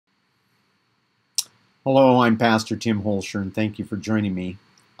Hello, I'm Pastor Tim Holscher, and thank you for joining me.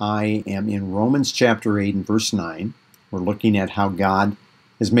 I am in Romans chapter 8 and verse 9. We're looking at how God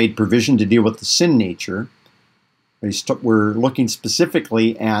has made provision to deal with the sin nature. We're looking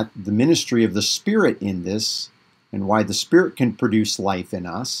specifically at the ministry of the Spirit in this, and why the Spirit can produce life in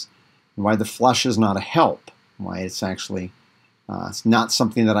us, and why the flesh is not a help, why it's actually it's not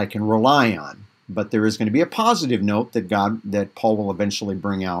something that I can rely on. But there is going to be a positive note that Paul will eventually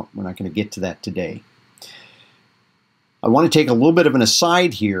bring out. We're not going to get to that today. I want to take a little bit of an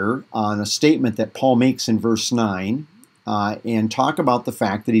aside here on a statement that Paul makes in verse 9 and talk about the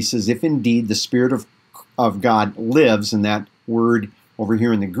fact that he says, if indeed the Spirit of God lives, and that word over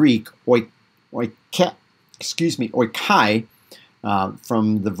here in the Greek, oikai,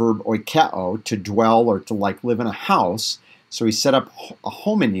 from the verb oikeo, to dwell or to live in a house. So he set up a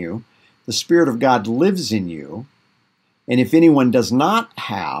home in you. The Spirit of God lives in you. And if anyone does not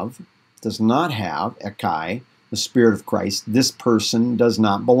have ekai, the Spirit of Christ, this person does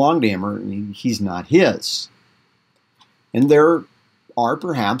not belong to him, or he's not his. And there are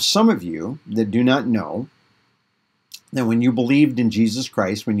perhaps some of you that do not know that when you believed in Jesus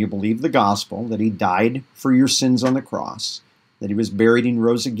Christ, when you believed the gospel, that he died for your sins on the cross, that he was buried and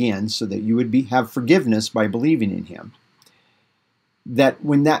rose again so that you would have forgiveness by believing in him, that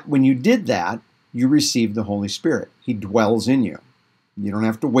when you did that, you received the Holy Spirit. He dwells in you. You don't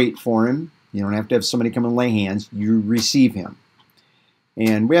have to wait for him. You don't have to have somebody come and lay hands. You receive him.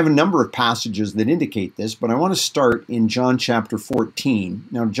 And we have a number of passages that indicate this, but I want to start in John chapter 14.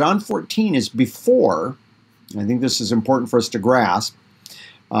 Now, John 14 is before, I think this is important for us to grasp,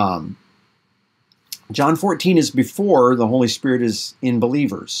 John 14 is before the Holy Spirit is in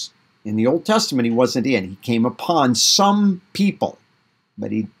believers. In the Old Testament, he wasn't in. He came upon some people,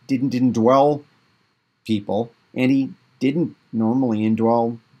 but he didn't indwell people, and he didn't normally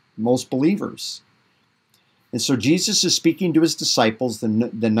indwell most believers. And so Jesus is speaking to his disciples the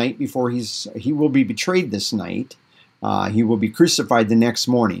night before he will be betrayed this night. He will be crucified the next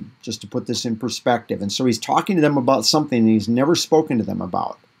morning, just to put this in perspective. And so he's talking to them about something that he's never spoken to them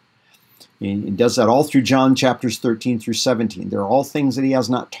about. He does that all through John chapters 13 through 17. They're all things that he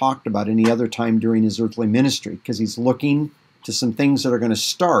has not talked about any other time during his earthly ministry, because he's looking to some things that are going to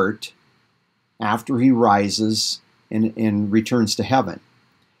start after he rises and returns to heaven.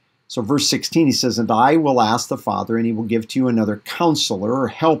 So verse 16, he says, and I will ask the Father, and he will give to you another counselor or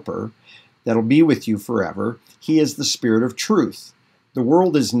helper that'll be with you forever. He is the Spirit of truth. The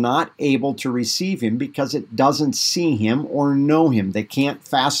world is not able to receive him because it doesn't see him or know him. They can't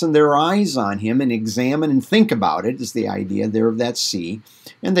fasten their eyes on him and examine and think about it, is the idea there of that see.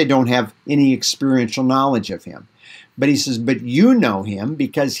 And they don't have any experiential knowledge of him. But he says, but you know him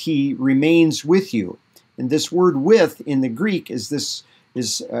because he remains with you. And this word with in the Greek is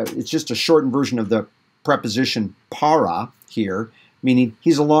it's just a shortened version of the preposition para here, meaning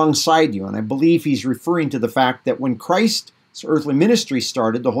he's alongside you. And I believe he's referring to the fact that when Christ's earthly ministry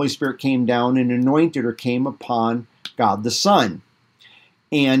started, the Holy Spirit came down and anointed or came upon God the Son.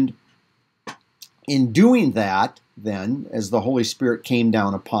 And in doing that, then, as the Holy Spirit came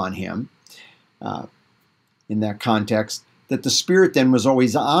down upon him, in that context, that the Spirit then was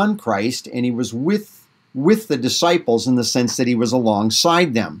always on Christ, and he was with the disciples in the sense that he was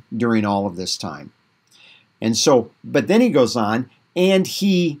alongside them during all of this time. And so, but then he goes on, and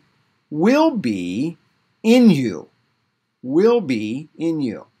he will be in you. Will be in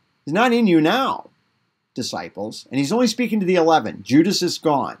you. He's not in you now, disciples, and he's only speaking to the 11. Judas is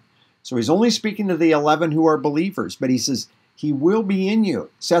gone. So he's only speaking to the 11 who are believers, but he says, he will be in you.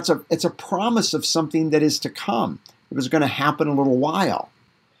 So it's a promise of something that is to come. It was going to happen a little while.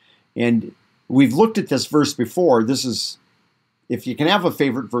 And we've looked at this verse before. This is, if you can have a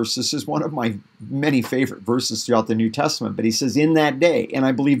favorite verse, this is one of my many favorite verses throughout the New Testament. But he says, in that day, and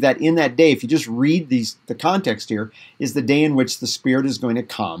I believe that in that day, if you just read the context here, is the day in which the Spirit is going to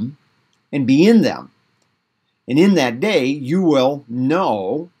come and be in them. And in that day, you will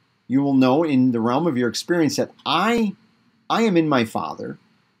know in the realm of your experience that I am in my Father.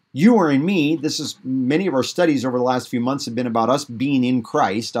 You are in me. Many of our studies over the last few months have been about us being in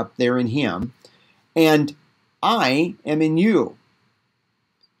Christ, up there in him. And I am in you.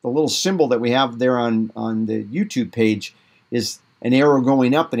 The little symbol that we have there on the YouTube page is an arrow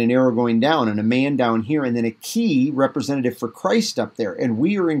going up and an arrow going down, and a man down here, and then a key representative for Christ up there. And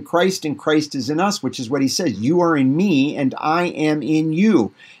we are in Christ, and Christ is in us, which is what he says. You are in me, and I am in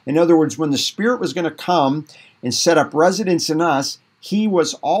you. In other words, when the Spirit was going to come and set up residence in us, he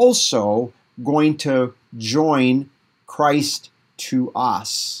was also going to join Christ to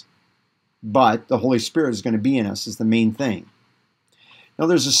us. But the Holy Spirit is going to be in us is the main thing. Now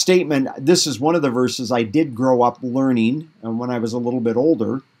there's a statement, this is one of the verses I did grow up learning when I was a little bit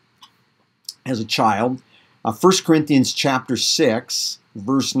older as a child. 1 Corinthians chapter 6,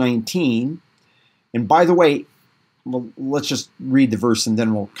 verse 19. And by the way, well, let's just read the verse and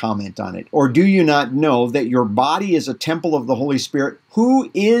then we'll comment on it. Or do you not know that your body is a temple of the Holy Spirit who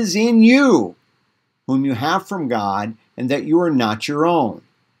is in you, whom you have from God, and that you are not your own?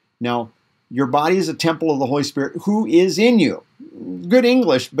 Now, your body is a temple of the Holy Spirit who is in you. Good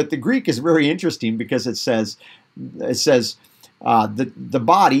English, but the Greek is very interesting because it says the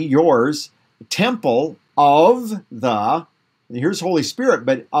body, yours, temple of the, here's Holy Spirit,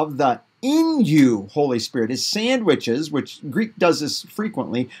 but of the in you Holy Spirit. Is sandwiches, which Greek does this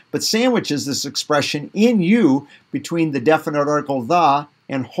frequently, but sandwiches this expression in you between the definite article the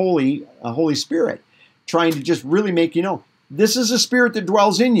and Holy Spirit, trying to just really make you know this is a spirit that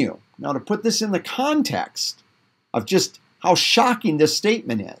dwells in you. Now, to put this in the context of just how shocking this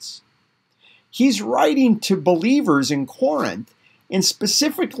statement is, he's writing to believers in Corinth, and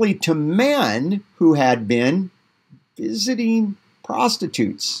specifically to men who had been visiting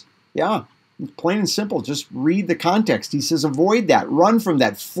prostitutes. Yeah, plain and simple. Just read the context. He says, avoid that, run from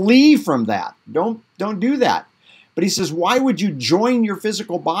that, flee from that. Don't do that. But he says, why would you join your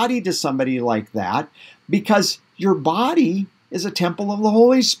physical body to somebody like that? Because your body is a temple of the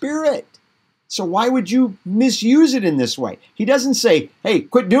Holy Spirit. So why would you misuse it in this way? He doesn't say, hey,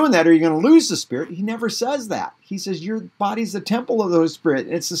 quit doing that or you're going to lose the Spirit. He never says that. He says your body's the temple of the Holy Spirit.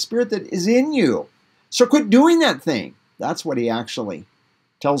 It's the Spirit that is in you. So quit doing that thing. That's what he actually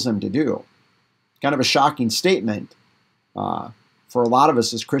tells them to do. Kind of a shocking statement for a lot of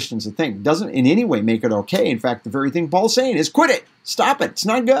us as Christians to think. Doesn't in any way make it okay. In fact, the very thing Paul's saying is quit it. Stop it. It's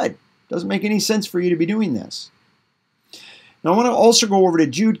not good. Doesn't make any sense for you to be doing this. Now I want to also go over to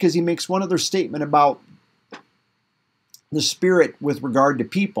Jude because he makes one other statement about the Spirit with regard to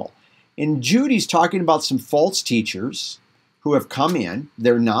people. In Jude, he's talking about some false teachers who have come in.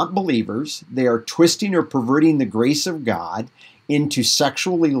 They're not believers. They are twisting or perverting the grace of God into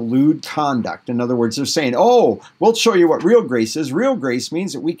sexually lewd conduct. In other words, they're saying, oh, we'll show you what real grace is. Real grace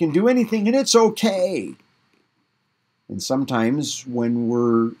means that we can do anything and it's okay. And sometimes when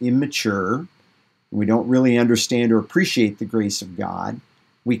we're immature, we don't really understand or appreciate the grace of God,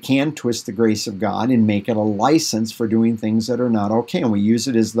 we can twist the grace of God and make it a license for doing things that are not okay. And we use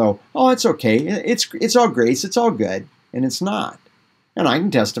it as though, oh, it's okay. It's all grace. It's all good. And it's not. And I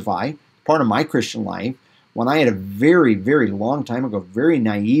can testify, part of my Christian life, when I had a very, very long time ago, very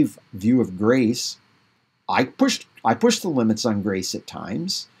naive view of grace, I pushed the limits on grace at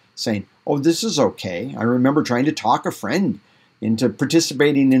times, saying, oh, this is okay. I remember trying to talk a friend into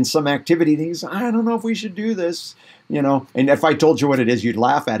participating in some activity. Things, I don't know if we should do this, you know. And if I told you what it is, you'd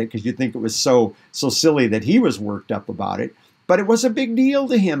laugh at it because you'd think it was so silly that he was worked up about it. But it was a big deal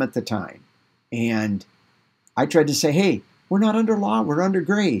to him at the time. And I tried to say, hey, we're not under law, we're under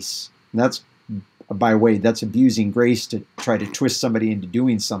grace. And that's, by the way, that's abusing grace to try to twist somebody into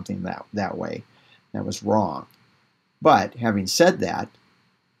doing something that way. That was wrong. But having said that,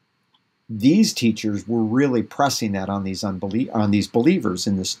 these teachers were really pressing that on these believers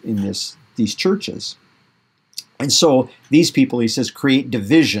in these churches. And so these people, he says, create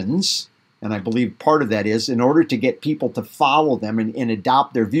divisions. And I believe part of that is in order to get people to follow them and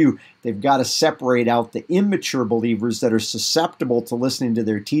adopt their view, they've got to separate out the immature believers that are susceptible to listening to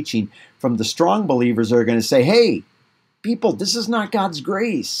their teaching from the strong believers that are going to say, hey, people, this is not God's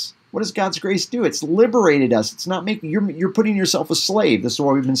grace. What does God's grace do? It's liberated us. It's not making, you're putting yourself a slave. This is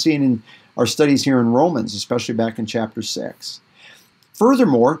what we've been seeing in our studies here in Romans, especially back in chapter 6.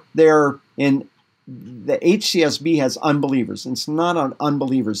 Furthermore, they're in the HCSB has unbelievers. It's not on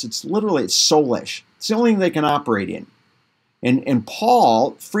unbelievers. It's literally, it's soulish. It's the only thing they can operate in. And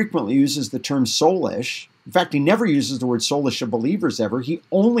Paul frequently uses the term soulish. In fact, he never uses the word soulish of believers ever. He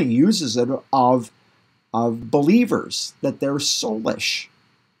only uses it of believers, that they're soulish.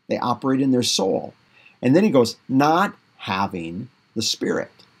 They operate in their soul. And then he goes, not having the Spirit.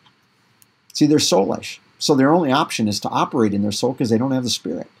 See, they're soulish. So their only option is to operate in their soul because they don't have the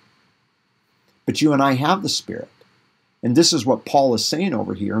Spirit. But you and I have the Spirit. And this is what Paul is saying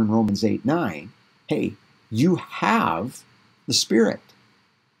over here in Romans 8:9. Hey, you have the Spirit.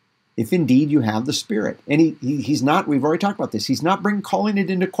 If indeed you have the Spirit. And he's not, we've already talked about this, he's not calling it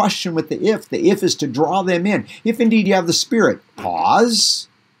into question with the if. The if is to draw them in. If indeed you have the Spirit, pause.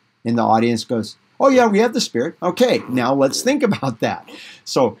 And the audience goes, oh yeah, we have the Spirit. Okay, now let's think about that.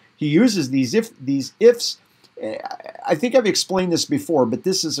 So he uses these ifs. I think I've explained this before, but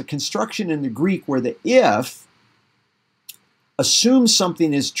this is a construction in the Greek where the if assumes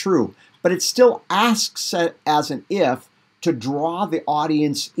something is true, but it still asks as an if to draw the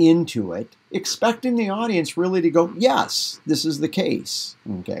audience into it, expecting the audience really to go, yes, this is the case.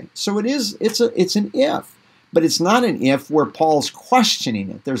 Okay, so it's an if, but it's not an if where Paul's questioning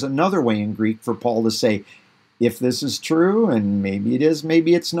it. There's another way in Greek for Paul to say, if this is true, and maybe it is,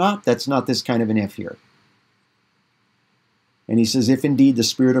 maybe it's not, that's not this kind of an if here. And he says, if indeed the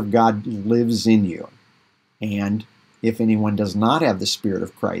Spirit of God lives in you, and if anyone does not have the Spirit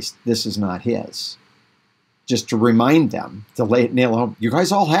of Christ, this is not his. Just to remind them, to lay it nail home, you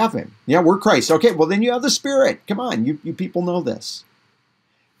guys all have him. Yeah, we're Christ. Okay, well then you have the Spirit. Come on, you people know this.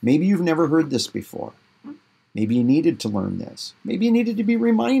 Maybe you've never heard this before. Maybe you needed to learn this. Maybe you needed to be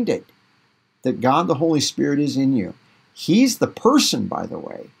reminded that God, the Holy Spirit, is in you. He's the person, by the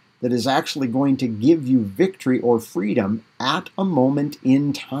way, that is actually going to give you victory or freedom at a moment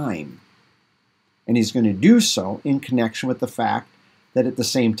in time. And he's going to do so in connection with the fact that at the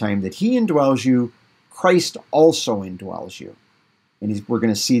same time that he indwells you, Christ also indwells you. And we're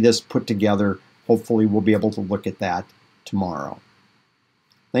going to see this put together. Hopefully we'll be able to look at that tomorrow.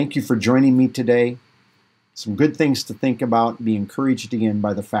 Thank you for joining me today. Some good things to think about. Be encouraged again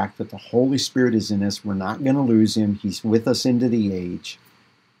by the fact that the Holy Spirit is in us. We're not going to lose him. He's with us into the age.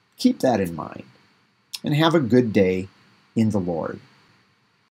 Keep that in mind. And have a good day in the Lord.